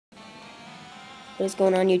What is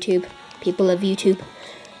going on, YouTube? People of YouTube.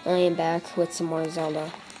 I am back with some more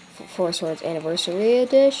Zelda Four Swords Anniversary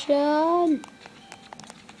Edition.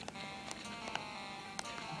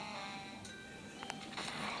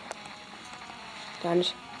 Darn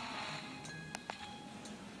it.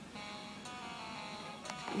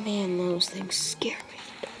 Man, those things scare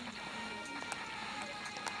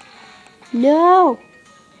me. No!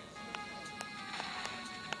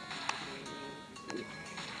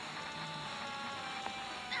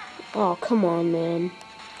 Oh, come on, man.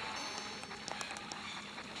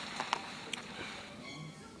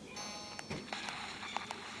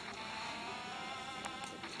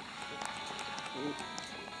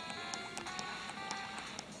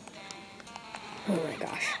 Oh my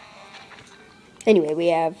gosh. Anyway, we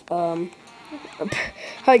have,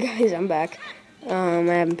 hi guys, I'm back. I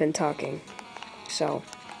haven't been talking. So,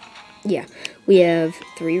 yeah. We have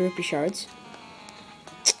 3 rupee shards.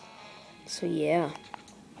 So, yeah.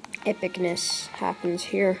 Epicness happens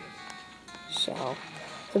here. So,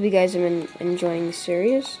 hope you guys have been enjoying the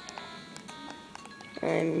series.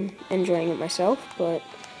 I'm enjoying it myself, but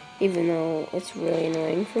even though it's really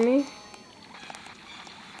annoying for me.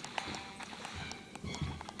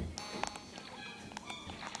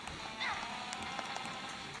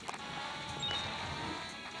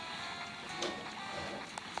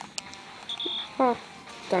 Oh,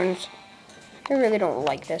 darn it. I really don't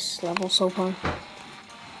like this level so far.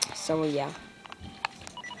 So, yeah.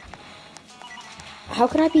 How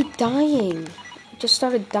could I be dying? I just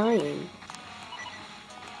started dying.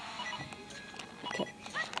 Okay.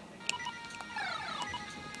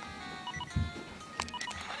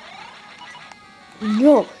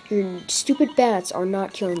 No, your stupid bats are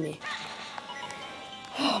not killing me.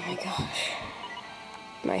 Oh my gosh.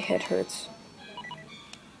 My head hurts.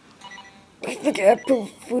 I think I have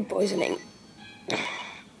food poisoning.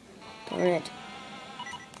 Darn it.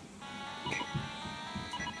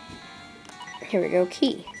 Here we go,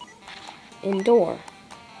 key. Indoor.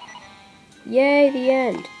 Yay, the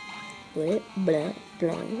end. Blah, blah,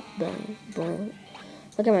 blah, blah, blah.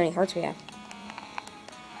 Look how many hearts we have.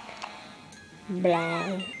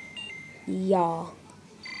 Blah. Yeah.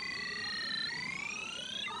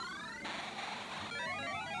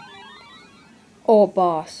 Oh,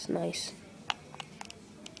 boss. Nice.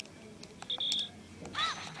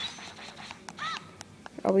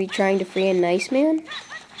 Are we trying to free a nice man?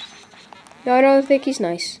 No, I don't think he's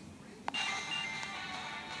nice.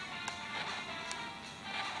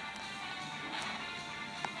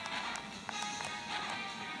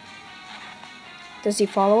 Does he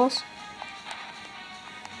follow us?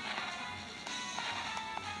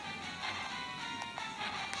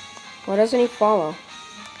 Why doesn't he follow?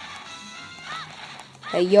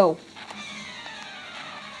 Hey, yo.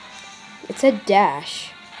 It said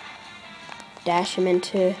dash. Dash him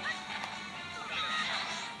into...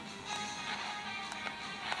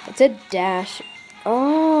 It said dash.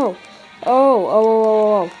 Oh.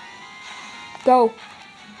 Oh. Go.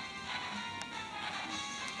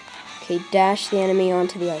 Okay, dash the enemy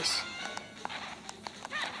onto the ice.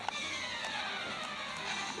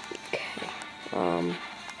 Okay.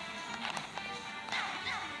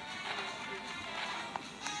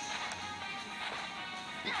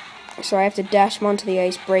 So I have to dash him onto the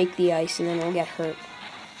ice, break the ice, and then he'll get hurt,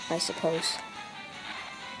 I suppose.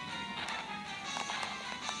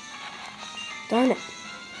 Darn it.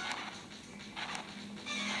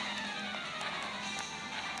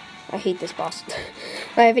 I hate this boss.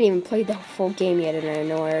 I haven't even played the full game yet, and I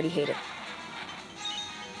know I already hate it.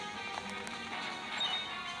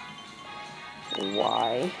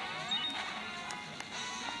 Why?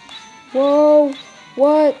 Whoa!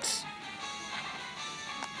 What?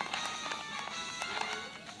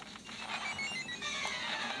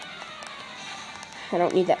 I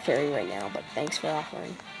don't need that fairy right now, but thanks for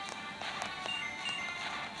offering.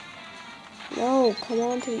 No, come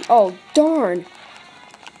on to the... Oh, darn!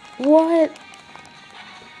 What?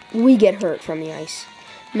 We get hurt from the ice.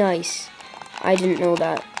 Nice. I didn't know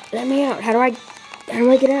that. Let me out. How do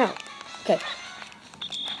I get out? Okay.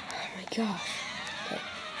 Oh my gosh. Okay.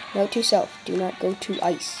 Note to self. Do not go to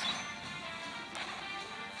ice.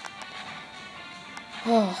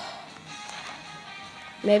 Oh.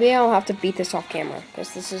 Maybe I'll have to beat this off camera,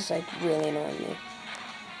 because this is, like, really annoying me.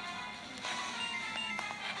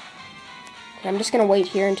 I'm just gonna wait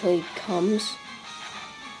here until he comes.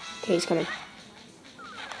 Okay, he's coming.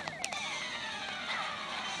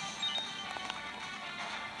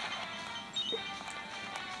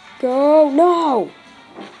 Go! No!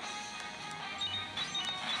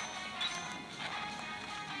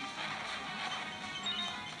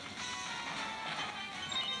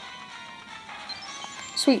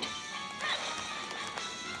 Sweet.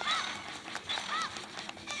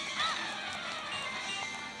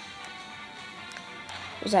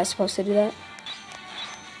 Was I supposed to do that?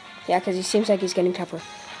 Yeah, because he seems like he's getting tougher.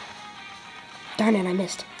 Darn it, I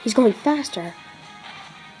missed. He's going faster.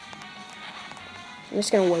 I'm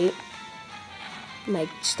just gonna wait. Might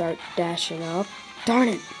start dashing up. Darn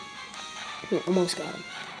it. Almost got him.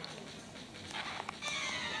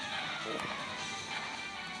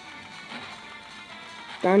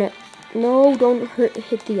 Darn it. No, don't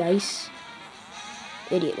hit the ice.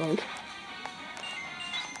 Idiot Link.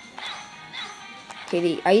 Okay,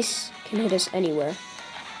 the ice can hit us anywhere.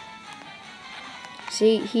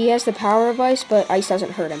 See, he has the power of ice, but ice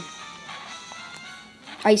doesn't hurt him.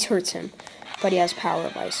 Ice hurts him, but he has power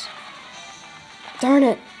of ice. Darn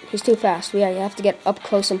it. He's too fast. Yeah, you have to get up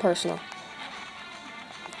close and personal.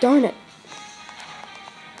 Darn it.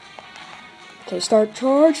 Okay, start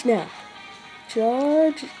charge now.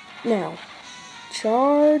 Charge now.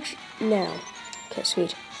 Charge now. Okay,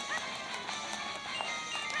 sweet.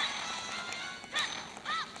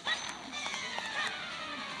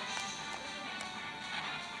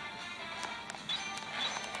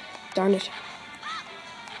 Darn it.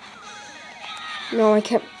 No, I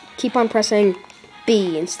keep on pressing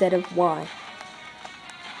B instead of Y.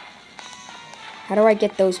 How do I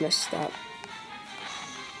get those messed up?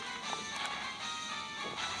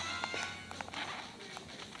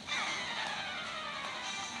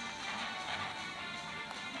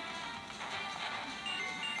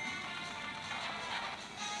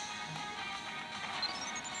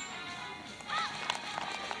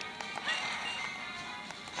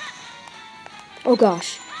 Oh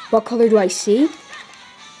gosh, what color do I see?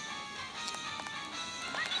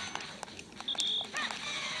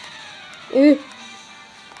 Ew.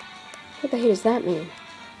 What the heck does that mean?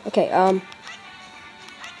 Okay,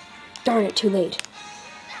 darn it, too late.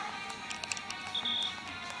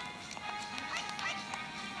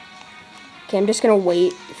 Okay, I'm just gonna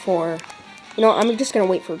wait for, I'm just gonna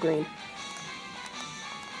wait for green.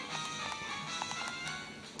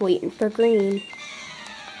 Waiting for green.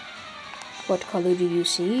 What color do you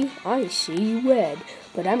see? I see red,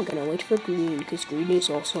 but I'm gonna wait for green, because green is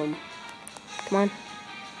awesome. Come on.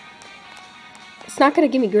 It's not gonna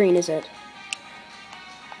give me green, is it?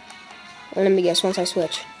 Well, let me guess, once I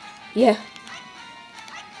switch. Yeah.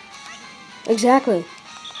 Exactly.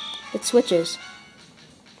 It switches.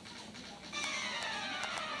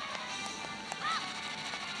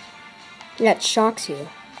 Yeah, it shocks you.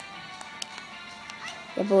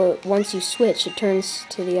 Yeah, but once you switch, it turns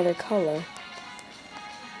to the other color.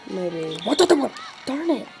 Maybe. What the? Darn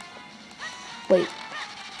it! Wait.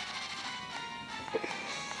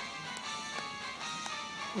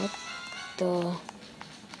 What the?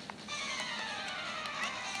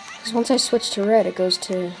 Because once I switch to red, it goes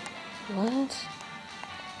to what?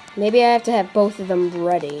 Maybe I have to have both of them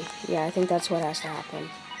ready. Yeah, I think that's what has to happen.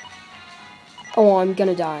 Oh, I'm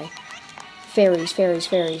gonna die. Fairies, fairies,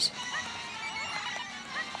 fairies.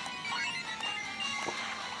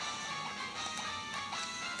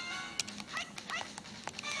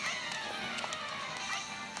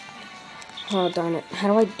 Oh, darn it. How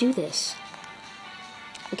do I do this?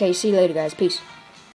 Okay, see you later, guys. Peace.